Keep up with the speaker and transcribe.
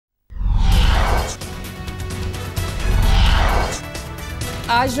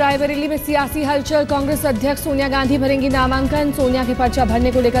आज रायबरेली में सियासी हलचल। कांग्रेस अध्यक्ष सोनिया गांधी भरेंगी नामांकन। सोनिया के पर्चा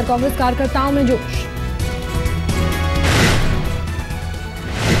भरने को लेकर कांग्रेस कार्यकर्ताओं में जोश।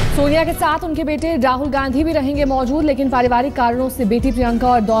 सोनिया के साथ उनके बेटे राहुल गांधी भी रहेंगे मौजूद, लेकिन पारिवारिक कारणों से बेटी प्रियंका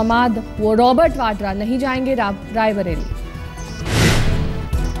और दामाद वो रॉबर्ट वाड्रा नहीं जाएंगे रायबरेली।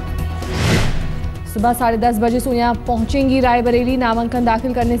 सुबह 10:30 बजे सोनिया पहुंचेंगी रायबरेली। नामांकन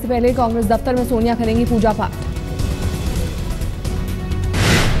दाखिल करने से पहले कांग्रेस दफ्तर में सोनिया करेंगी पूजा पाठ।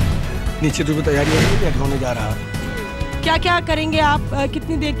 निश्चित रूप से तैयारी होने जा रहा है। क्या क्या करेंगे आप?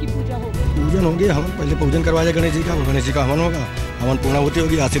 कितनी देर की पूजा होगी? पूजन होंगे, हम पहले पूजन करवाएंगे गणेश जी का। गणेश जी का हवन होगा, हवन पूर्णाहुति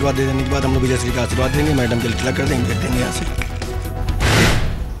होगी। आशीर्वाद दे देने के बाद हम लोग विजय श्री का आशीर्वाद देंगे। मैडम के तिलक कर देंगे, देंगे यहाँ से।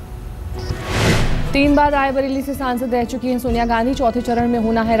 3 बार रायबरेली से सांसद रह चुकी हैं सोनिया गांधी। चौथे चरण में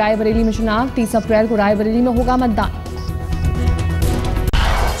होना है रायबरेली में चुनाव। 30 अप्रैल को रायबरेली में होगा मतदान।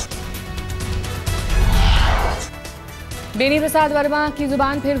 बेनी प्रसाद वर्मा की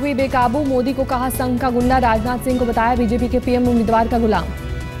जुबान फिर हुई बेकाबू। मोदी को कहा संघ का गुंडा। राजनाथ सिंह को बताया बीजेपी के पीएम उम्मीदवार का गुलाम।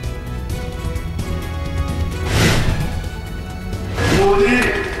 मोदी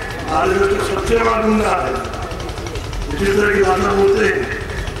आज तो सबसे बड़ा गुंडा है। जिस तरह की भाषा बोलते हैं,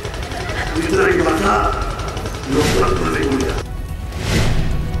 जिस तरह की भाषा लोकतंत्र नहीं बोलिया।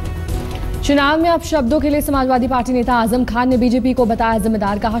 चुनाव में अब शब्दों के लिए समाजवादी पार्टी नेता आजम खान ने बीजेपी को बताया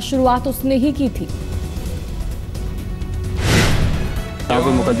जिम्मेदार। कहा शुरुआत उसने ही की थी।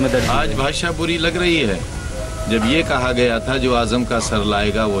 आज भाषा बुरी लग रही है। जब ये कहा गया था जो आजम का सर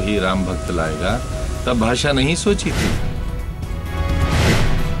लाएगा वही राम भक्त लाएगा, तब भाषा नहीं सोची थी।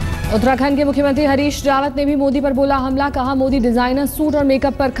 उत्तराखंड के मुख्यमंत्री हरीश रावत ने भी मोदी पर बोला हमला। कहा मोदी डिजाइनर सूट और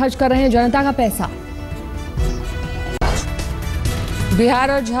मेकअप पर खर्च कर रहे हैं जनता का पैसा।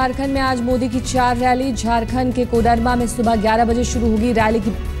 बिहार और झारखंड में आज मोदी की 4 रैली। झारखंड के कोडरमा में सुबह 11 बजे शुरू होगी रैली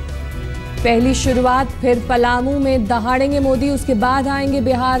की पहली शुरुआत। फिर पलामू में दहाड़ेंगे मोदी। उसके बाद आएंगे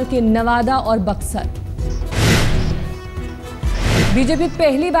बिहार के नवादा और बक्सर। बीजेपी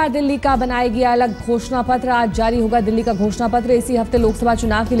पहली बार दिल्ली का बनाएगी अलग घोषणा पत्र। आज जारी होगा दिल्ली का घोषणा पत्र। इसी हफ्ते लोकसभा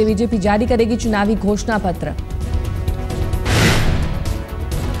चुनाव के लिए बीजेपी जारी करेगी चुनावी घोषणा पत्र।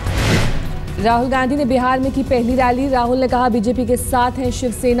 राहुल गांधी ने बिहार में की पहली रैली। राहुल ने कहा बीजेपी के साथ हैं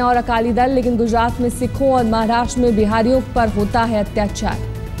शिवसेना और अकाली दल, लेकिन गुजरात में सिखों और महाराष्ट्र में बिहारियों पर होता है अत्याचार।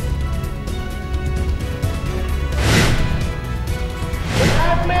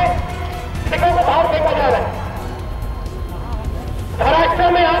 सिखों को बाहर फेंका जा रहा है,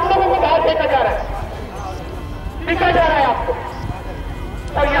 महाराष्ट्र में आप लोगों को बाहर फेंका जा रहा है, फेंका जा रहा है आपको।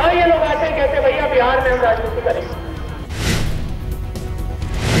 और यहां ये लोग आते हैं कहते भैया बिहार में हम राजनीति करेंगे।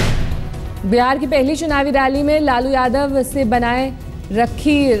 बिहार की पहली चुनावी रैली में लालू यादव से बनाए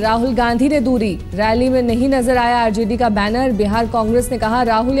रखी राहुल गांधी ने दूरी। रैली में नहीं नजर आया आरजेडी का बैनर। बिहार कांग्रेस ने कहा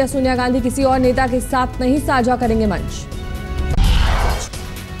राहुल या सोनिया गांधी किसी और नेता के साथ नहीं साझा करेंगे मंच।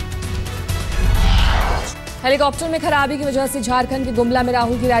 हेलीकॉप्टर में खराबी की वजह से झारखंड के गुमला में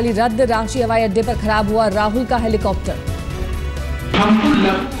राहुल की रैली रद्द। रांची हवाई अड्डे पर खराब हुआ राहुल का हेलीकॉप्टर।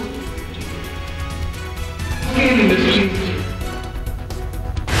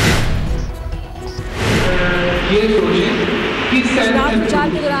 चुनाव प्रचार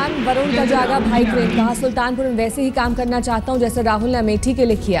के दौरान वरुण का जागा भाई प्रेम। कहा सुल्तानपुर में वैसे ही काम करना चाहता हूं जैसे राहुल ने अमेठी के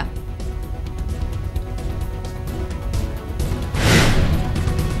लिए किया।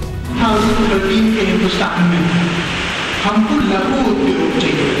 के हिंदुस्तान में हमको लघु उद्योग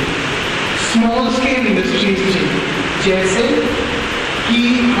चाहिए, स्मॉल स्केल इंडस्ट्रीज चाहिए। जैसे कि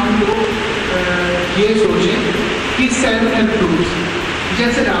हम लोग ये सोचें कि सेल्फ हेल्प ग्रुप्स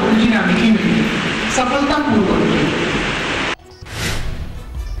जैसे राहुल जी ने अमेठी में सफलतापूर्वक।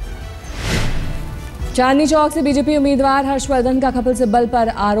 चांदनी चौक से बीजेपी उम्मीदवार हर्षवर्धन का कपिल सिब्बल पर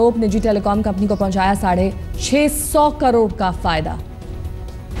आरोप। निजी टेलीकॉम कंपनी को पहुंचाया 650 करोड़ का फायदा।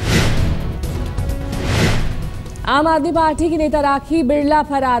 आम आदमी पार्टी की नेता राखी बिरला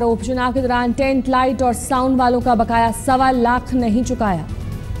पर आरोप। चुनाव के दौरान टेंट लाइट और साउंड वालों का बकाया 1.25 लाख नहीं चुकाया।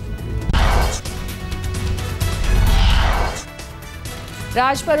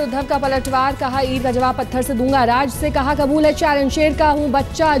 राज पर उद्धव का पलटवार। कहा ईद का जवाब पत्थर से दूंगा। राज से कहा कबूल है चैलेंज। शेर का हूं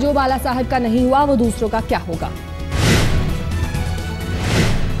बच्चा, जो बाला साहब का नहीं हुआ वो दूसरों का क्या होगा।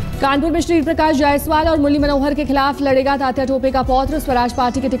 कानपुर में श्री प्रकाश जायसवाल और मुरली मनोहर के खिलाफ लड़ेगा तात्या टोपे का पौत्र। स्वराज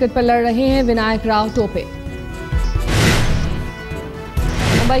पार्टी के टिकट पर लड़ रहे हैं विनायक राव टोपे।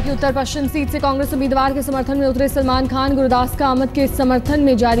 मुंबई की उत्तर पश्चिम सीट से कांग्रेस उम्मीदवार के समर्थन में उतरे सलमान खान। गुरुदास का आमद के समर्थन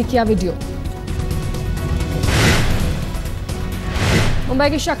में जारी किया वीडियो। मुंबई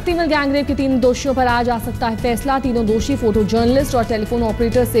के शक्तिमल गैंगरेप के 3 दोषियों पर आज आ सकता है फैसला। तीनों दोषी फोटो जर्नलिस्ट और टेलीफोन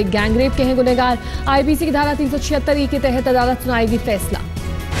ऑपरेटर से गैंगरेप के हैं गुनहगार। आईपीसी की धारा 376 के तहत अदालत सुनाएगी फैसला।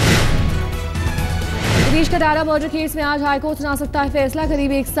 जगदीश कटारा मर्डर केस में आज हाईकोर्ट सुना सकता है फैसला।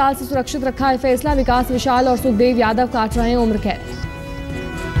 करीब 1 साल से सुरक्षित रखा है फैसला। विकास विशाल और सुखदेव यादव काट रहे हैं उम्र कैद।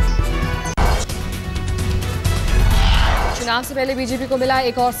 चुनाव से पहले बीजेपी को मिला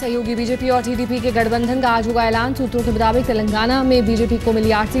एक और सहयोगी। बीजेपी और टीडीपी के गठबंधन का आज होगा ऐलान। सूत्रों के मुताबिक तेलंगाना में बीजेपी को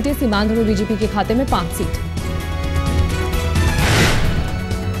मिली 8 सीटें, सीमांध्र में बीजेपी के खाते में 5 सीट।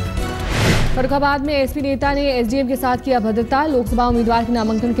 फर्रुखाबाद में एसपी नेता ने एसडीएम के साथ किया भद्रता। लोकसभा उम्मीदवार के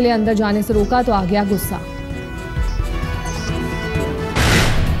नामांकन के लिए अंदर जाने से रोका तो आ गया गुस्सा।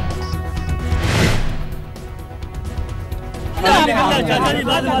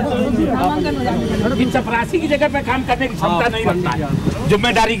 चपरासी की जगह पे काम करने की क्षमता नहीं रखता है,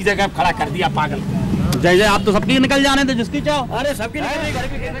 जिम्मेदारी की जगह खड़ा कर दिया पागल। जय जय आप तो सबकी निकल जाने थे जिसकी चाहो। अरे सबकी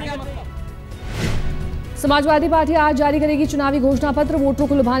समाजवादी पार्टी आज जारी करेगी चुनावी घोषणा पत्र। वोटरों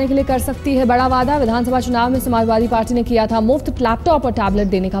को लुभाने के लिए कर सकती है बड़ा वादा। विधानसभा चुनाव में समाजवादी पार्टी ने किया था मुफ्त लैपटॉप और टैबलेट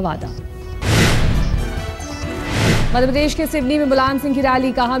देने का वादा। मध्य प्रदेश के सिवनी में मुलायम सिंह की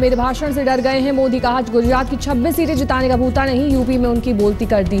रैली। कहा मेरे भाषण से डर गए हैं मोदी। कहा गुजरात की 26 सीटें जिताने का भूता नहीं। यूपी में उनकी बोलती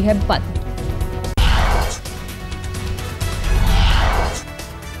कर दी है बंद।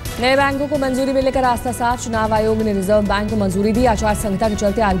 नए बैंकों को मंजूरी मिलने का रास्ता साफ। चुनाव आयोग ने रिजर्व बैंक को मंजूरी दी। आचार संहिता के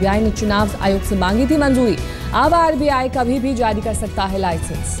चलते आरबीआई ने चुनाव आयोग से मांगी थी मंजूरी। अब आरबीआई कभी भी जारी कर सकता है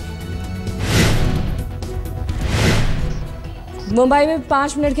लाइसेंस। मुंबई में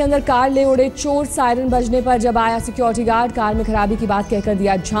 5 मिनट के अंदर कार ले उड़े चोर। सायरन बजने पर जब आया सिक्योरिटी गार्ड, कार में खराबी की बात कहकर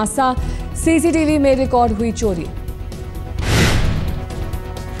दिया झांसा। सीसीटीवी में रिकॉर्ड हुई चोरी।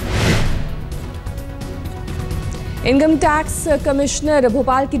 इनकम टैक्स कमिश्नर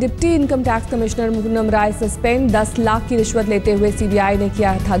भोपाल की deputy income tax commissioner Poonam राय सस्पेंड। 10 लाख की रिश्वत लेते हुए सीबीआई ने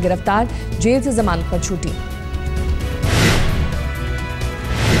किया था गिरफ्तार। जेल से जमानत पर छूटी।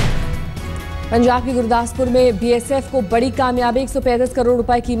 पंजाब के गुरदासपुर में बीएसएफ को बड़ी कामयाबी। 135 करोड़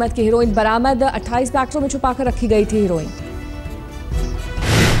रुपए कीमत की हेरोइन बरामद। 28 पैकेटों में छुपाकर रखी गई थी हेरोइन।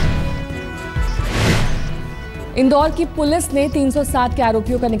 इंदौर की पुलिस ने 307 के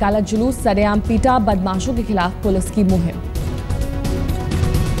आरोपियों का निकाला जुलूस। सरेआम पीटा। बदमाशों के खिलाफ पुलिस की मुहिम।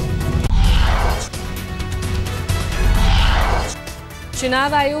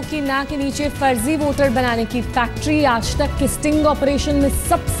 चुनाव आयोग की नाक के नीचे फर्जी वोटर बनाने की फैक्ट्री। आज तक के स्टिंग ऑपरेशन में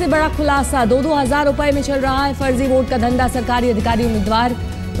सबसे बड़ा खुलासा। 2-2 हजार रुपए में चल रहा है फर्जी वोट का धंधा। सरकारी अधिकारी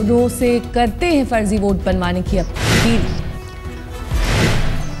उम्मीदवारों से करते हैं फर्जी वोट बनवाने की अपील।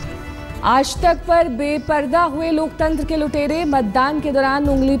 आज तक पर बेपर्दा हुए लोकतंत्र के लुटेरे। मतदान के दौरान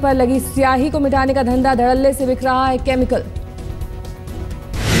उंगली पर लगी स्याही को मिटाने का धंधा। धड़ल्ले से बिक रहा है केमिकल।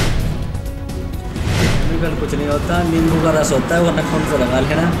 कुछ नहीं होता, नींबू का रस होता है, वो नखून से लगा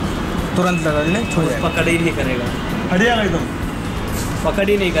लेना, तुरंत लगा लेना, पकड़ ही नहीं करेगा, हटिएगा एकदम, पकड़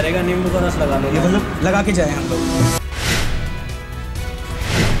ही नहीं करेगा। नींबू का रस लगा लेना, मतलब लगा के जाए हम लोग।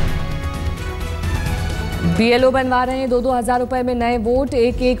 बीएलओ बनवा रहे हैं 2-2 हजार रुपए में नए वोट।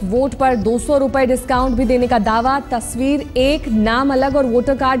 एक वोट पर 200 रुपए डिस्काउंट भी देने का दावा। तस्वीर एक, नाम अलग और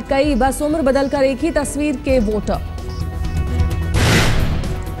वोटर कार्ड कई। बस उम्र बदलकर एक ही तस्वीर के वोटर।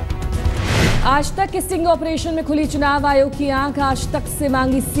 आज तक के स्टिंग ऑपरेशन में खुली चुनाव आयोग की आंख। आज तक से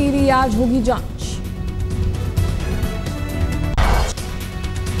मांगी सीवी, आज होगी जांच।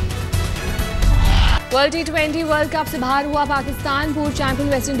 वर्ल्ड T20 वर्ल्ड कप से बाहर हुआ पाकिस्तान। पूर्व चैंपियन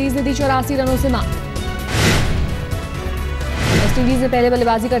वेस्टइंडीज ने दी 84 रनों से मात। वेस्टइंडीज ने पहले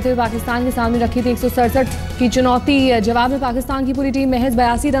बल्लेबाजी करते हुए पाकिस्तान के सामने रखी थी 167 की चुनौती। जवाब में पाकिस्तान की पूरी टीम महज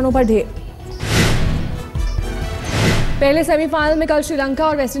 82 रनों पर ढेर। पहले सेमीफाइनल में कल श्रीलंका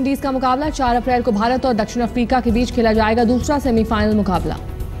और वेस्टइंडीज का मुकाबला। 4 अप्रैल को भारत और दक्षिण अफ्रीका के बीच खेला जाएगा दूसरा सेमीफाइनल मुकाबला।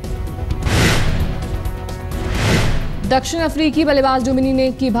 दक्षिण अफ्रीकी बल्लेबाज डोमिनी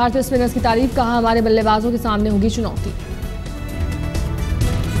ने की भारतीय स्पिनर्स की तारीफ। कहा हमारे बल्लेबाजों के सामने होगी चुनौती।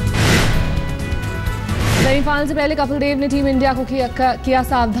 सेमीफाइनल से पहले कपिल देव ने टीम इंडिया को किया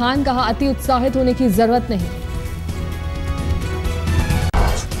सावधान। कहा अति उत्साहित होने की जरूरत नहीं।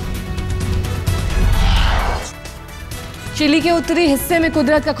 चिली के उत्तरी हिस्से में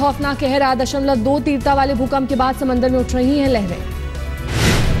कुदरत का खौफनाक कहर। 8.2 तीव्रता वाले भूकंप के बाद समंदर में उठ रही हैं लहरें।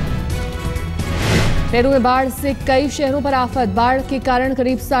 पेरू में बाढ़ से कई शहरों पर आफत। बाढ़ के कारण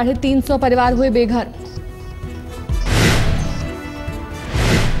करीब 350 परिवार हुए बेघर।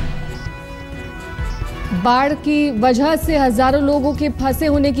 बाढ़ की वजह से हजारों लोगों के फंसे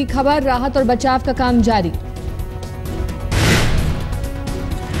होने की खबर। राहत और बचाव का काम जारी।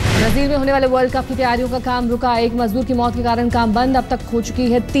 ब्राजील में होने वाले वर्ल्ड कप की तैयारियों का काम रुका। एक मजदूर की मौत के कारण काम बंद। अब तक हो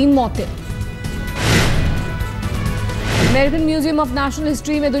चुकी है 3 मौतें। American museum of national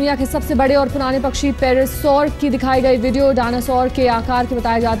history में दुनिया के सबसे बड़े और पुराने पक्षी पैरासॉर की दिखाई गई वीडियो। डायनासोर के आकार के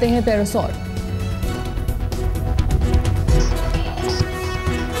बताए जाते हैं पैरासॉर।